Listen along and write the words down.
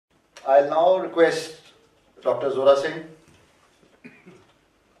I'll now request Dr. Zora Singh,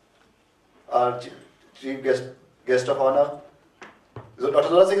 our chief guest of honor. Dr.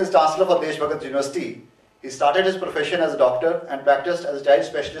 Zora Singh is Chancellor for Desh Bhagat University. He started his profession as a doctor and practiced as a child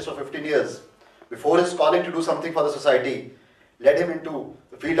specialist for 15 years before his calling to do something for the society led him into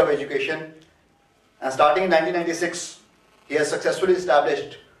the field of education. And starting in 1996, he has successfully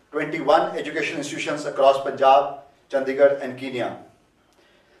established 21 education institutions across Punjab, Chandigarh and Kenya.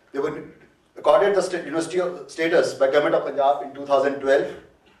 They were accorded the university status by Government of Punjab in 2012.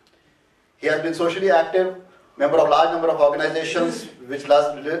 He has been socially active, member of large number of organizations, which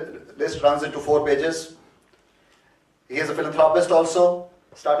list runs into 4 pages. He is a philanthropist also,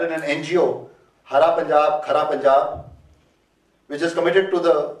 started an NGO, Hara Punjab, Khara Punjab, which is committed to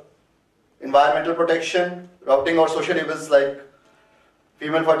the environmental protection, routing out social evils like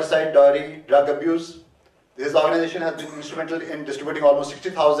female infanticide, dowry, drug abuse. This organization has been instrumental in distributing almost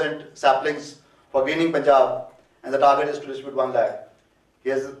 60,000 saplings for greening Punjab, and the target is to distribute 1 lakh. He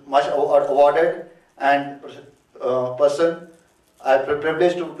is much awarded and person. I am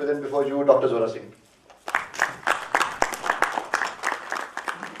privileged to present before you Dr. Zora Singh.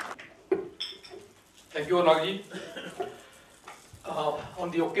 Thank you, Anagji. On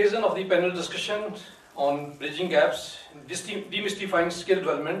the occasion of the panel discussion on bridging gaps, demystifying skill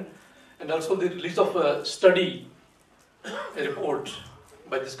development, and also the release of a study report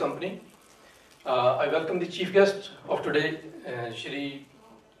by this company, I welcome the chief guest of today, Shri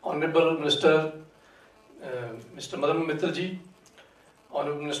Honorable Minister, Mr. Madan Mittalji,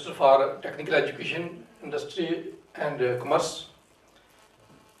 Honorable Minister for Technical Education, Industry and Commerce.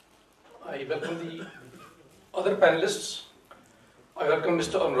 I welcome the other panelists. I welcome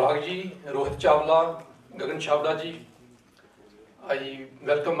Mr. Anurag ji, Rohit Chawla, Gagan Chawla ji. I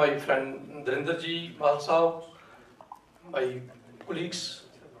welcome my friend Dharinder ji, Malsav, my colleagues,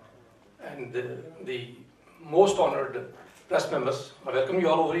 and the most honored press members. I welcome you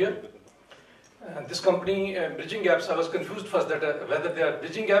all over here. This company, BridgingGAPS, I was confused first that whether they are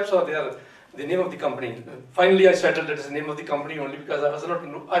BridgingGAPS or they are the name of the company. Finally, I settled it as the name of the company only because I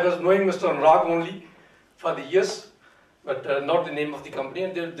was knowing Mr. Anurag only for the years, but not the name of the company.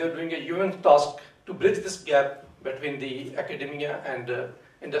 And they're doing a human task to bridge this gap between the academia and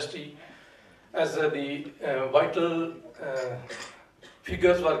industry. As the vital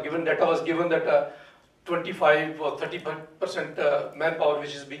figures were given, data was given that 25 or 30% manpower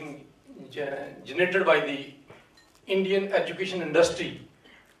which is being generated by the Indian education industry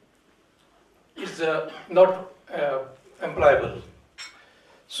is not employable.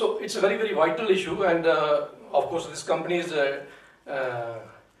 So it's a very, very vital issue, and of course this company is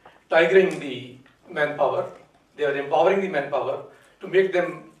tigering the manpower. They are empowering the manpower to make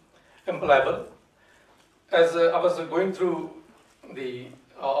them employable. As I was going through the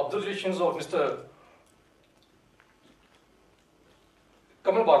observations of Mr.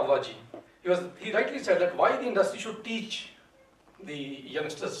 Kamal Bhardwaj, he rightly said that why the industry should teach the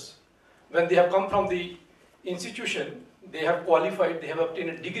youngsters when they have come from the institution, they have qualified, they have obtained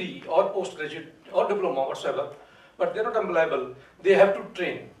a degree or postgraduate or diploma whatsoever, but they are not employable. They have to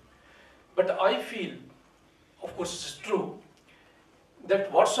train. But I feel, of course it's true,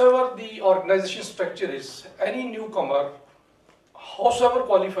 that whatsoever the organization structure is, any newcomer, howsoever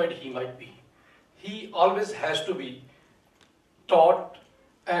qualified he might be, he always has to be taught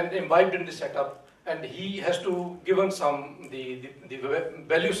and imbibed in the setup, and he has to given some the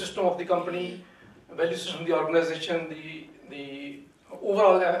value system of the company, value system of the organization, the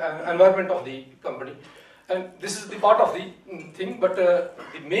overall environment of the company. And this is the part of the thing, but the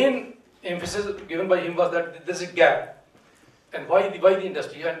main emphasis given by him was that there's a gap. And why the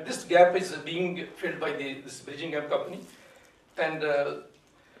industry? And this gap is being filled by this BridgingGAPS company. And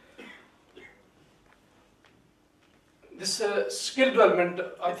this skill development,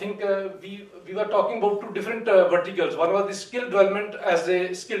 I think we were talking about 2 different verticals. One was the skill development as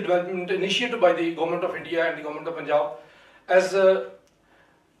a skill development initiated by the Government of India and the Government of Punjab. As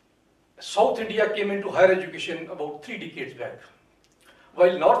South India came into higher education about 3 decades back,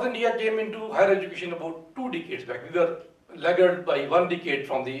 while North India came into higher education about 2 decades back. We were laggard by 1 decade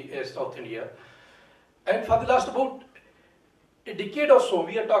from the South India. And for the last about a decade or so,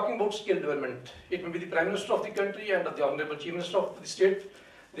 we are talking about skill development. It may be the Prime Minister of the country and the Honorable Chief Minister of the state.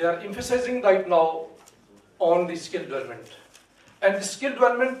 They are emphasizing right now on the skill development. And the skill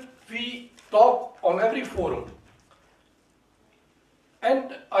development, we talk on every forum.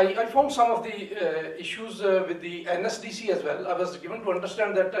 And I found some of the issues with the NSDC as well. I was given to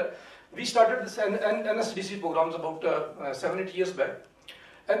understand that we started this NSDC programs about 7-8 years back.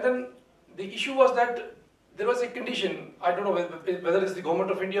 And then the issue was that there was a condition, I don't know whether it's the government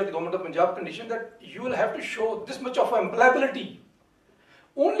of India or the government of Punjab condition, that you will have to show this much of employability.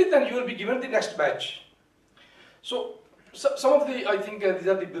 Only then you will be given the next batch. So some of the, I think these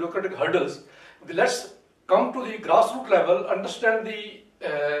are the bureaucratic hurdles. Let's come to the grassroots level, understand the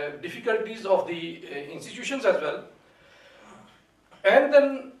difficulties of the institutions as well, and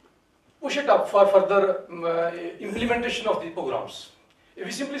then push it up for further implementation of the programs. If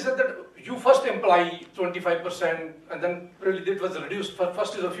we simply said that you first employ 25% and then really it was reduced,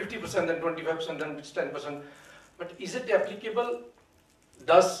 first is 50%, then 25%, then it's 10%, but is it applicable?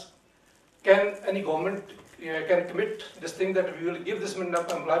 Can any government can commit this thing that we will give this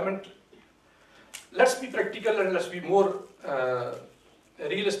employment? Let's be practical and let's be more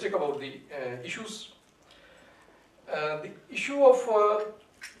realistic about the issues. The issue of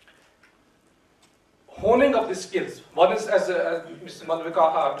honing of the skills. One is, as Ms.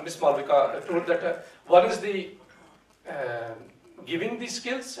 Malvika told, that one is the giving the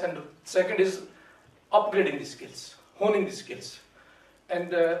skills, and second is upgrading the skills, honing the skills.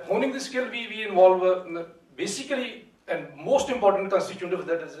 And honing the skill, we involve basically, and most important constituent of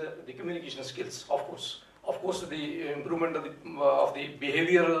that is the communication skills, of course. Of course, the improvement of the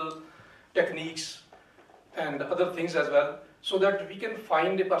behavioral techniques and other things as well, so that we can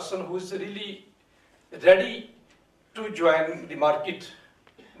find a person who is really ready to join the market,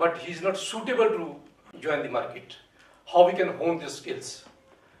 but he's not suitable to join the market. How we can hone these skills,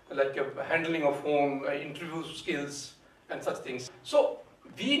 like handling of phone, interview skills, and such things. So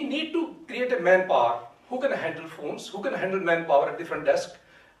we need to create a manpower who can handle phones, who can handle manpower at the front desk,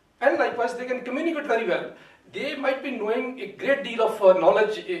 and likewise they can communicate very well. They might be knowing a great deal of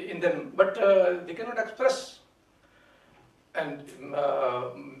knowledge in them, but they cannot express. And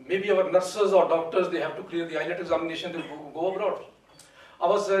maybe our nurses or doctors, they have to clear the IELTS examination to go abroad. I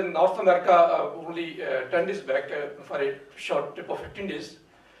was in North America only 10 days back for a short trip of 15 days.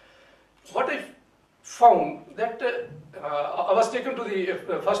 What I found that I was taken to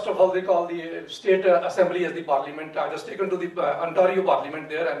the, first of all, they call the state assembly as the parliament. I was taken to the Ontario parliament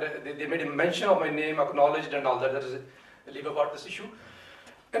there, and they made a mention of my name, acknowledged and all that. That is a leave about this issue.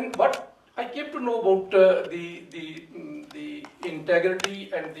 And what I came to know about the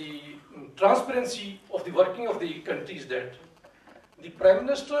integrity and the transparency of the working of the country is that the Prime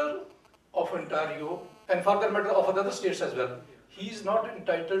Minister of Ontario, and for that matter of other states as well, he is not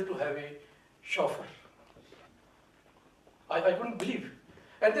entitled to have a chauffeur. I couldn't believe.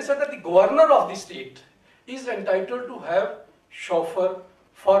 And they said that the governor of the state is entitled to have chauffeur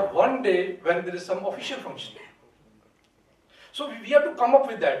for one day when there is some official function. So we have to come up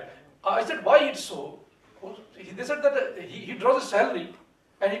with that. I said, why it's so? They said that he draws a salary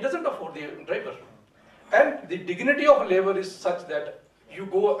and he doesn't afford the driver. And the dignity of labor is such that you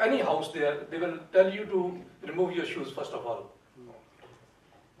go any house there, they will tell you to remove your shoes first of all.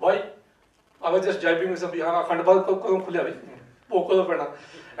 Why? I was just jibing with somebody, and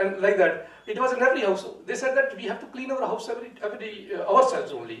like that. It was in every house. They said that we have to clean our house every day,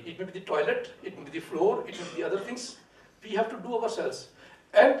 ourselves only. It may be the toilet, it may be the floor, it may be the other things. We have to do ourselves.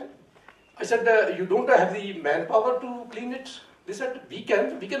 And I said, you don't have the manpower to clean it? They said, we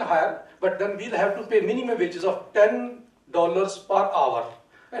can hire, but then we'll have to pay minimum wages of $10 per hour.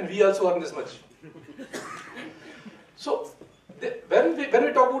 And we also earn this much. So, when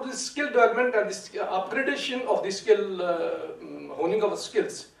we talk about the skill development and this upgradation of the skill, honing of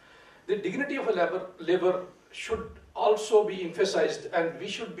skills, the dignity of a labor should also be emphasized, and we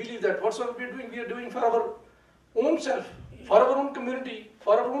should believe that whatsoever we are doing for our own self, for our own community,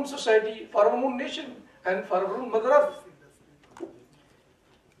 for our own society, for our own nation, and for our own mother earth.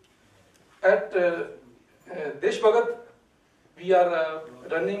 At Desh Bhagat, we are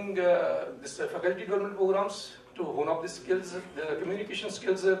running this faculty development programs to hone up the skills, the communication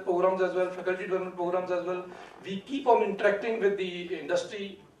skills programs as well, faculty development programs as well. We keep on interacting with the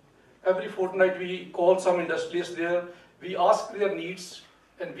industry. Every fortnight we call some industrialists there. We ask their needs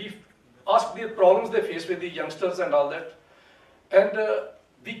and we ask their problems they face with the youngsters and all that. And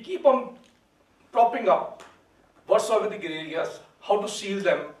we keep on propping up whatsoever the grey areas, how to seal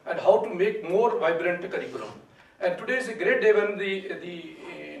them and how to make more vibrant curriculum. And today is a great day when the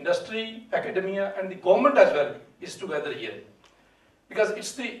industry, academia and the government as well is together here. Because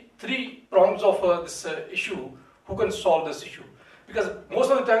it's the three prongs of this issue who can solve this issue. Because most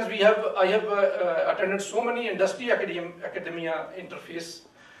of the times I have attended so many industry academia interface,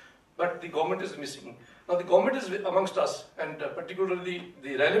 but the government is missing. Now the government is amongst us, and particularly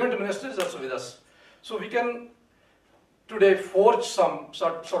the relevant minister is also with us. So we can today forge some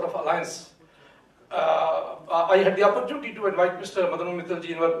sort of alliance. I had the opportunity to invite Mr. Madan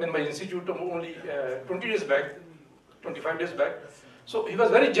Mittalji in my institute only 20 days back, 25 days back. So he was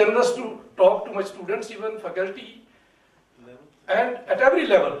very generous to talk to my students, even faculty, and at every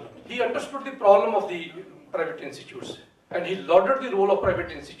level, he understood the problem of the private institutes, and he lauded the role of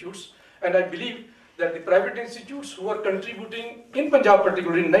private institutes, and I believe that the private institutes who are contributing, in Punjab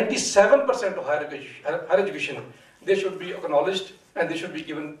particularly, 97% of higher education, they should be acknowledged and they should be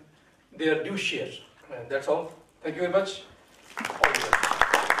given their due share. And that's all. Thank you very much. All the best.